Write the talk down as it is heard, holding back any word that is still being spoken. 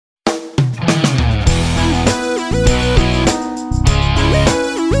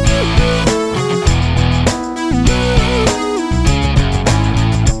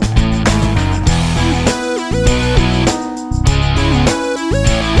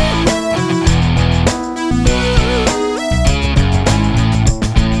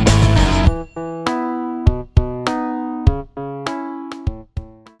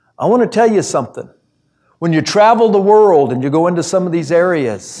I want to tell you something. When you travel the world and you go into some of these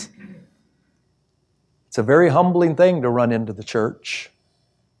areas, it's a very humbling thing to run into the church.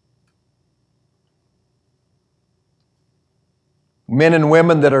 Men and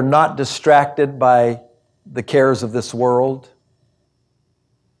women that are not distracted by the cares of this world,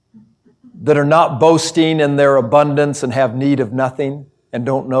 that are not boasting in their abundance and have need of nothing and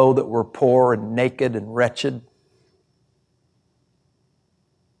don't know that we're poor and naked and wretched.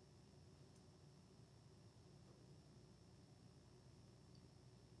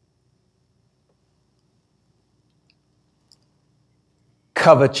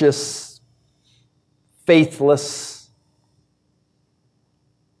 Covetous, faithless.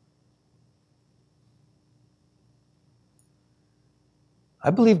 I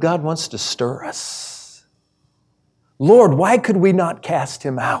believe God wants to stir us. Lord, why could we not cast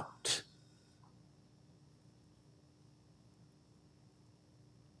him out?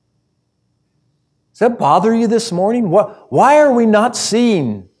 Does that bother you this morning? Why are we not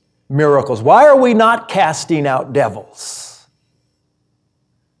seeing miracles? Why are we not casting out devils?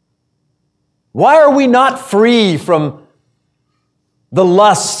 Why are we not free from the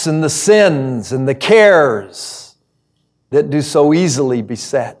lusts and the sins and the cares that do so easily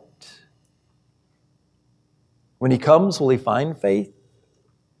beset? When he comes, will he find faith?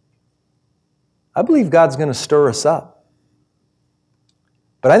 I believe God's going to stir us up.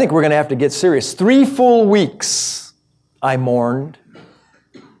 But I think we're going to have to get serious. 3 full weeks I mourned.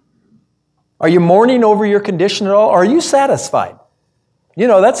 Are you mourning over your condition at all? Or are you satisfied? You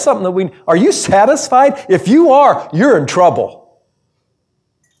know, that's something that are you satisfied? If you are, you're in trouble.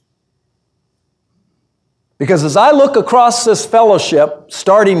 Because as I look across this fellowship,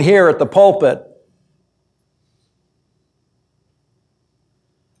 starting here at the pulpit,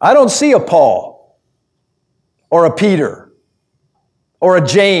 I don't see a Paul or a Peter or a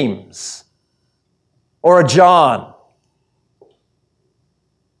James or a John.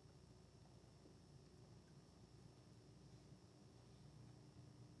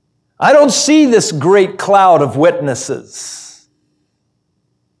 I don't see this great cloud of witnesses.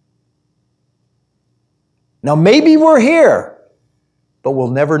 Now, maybe we're here, but we'll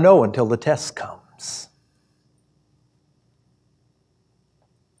never know until the test comes.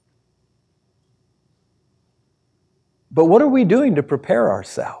 But what are we doing to prepare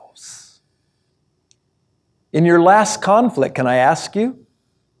ourselves? In your last conflict, can I ask you?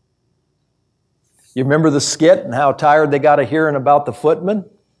 You remember the skit and how tired they got of hearing about the footman?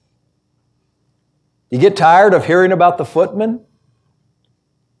 You get tired of hearing about the footman?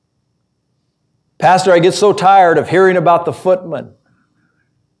 Pastor, I get so tired of hearing about the footman.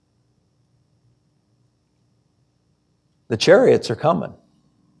 The chariots are coming.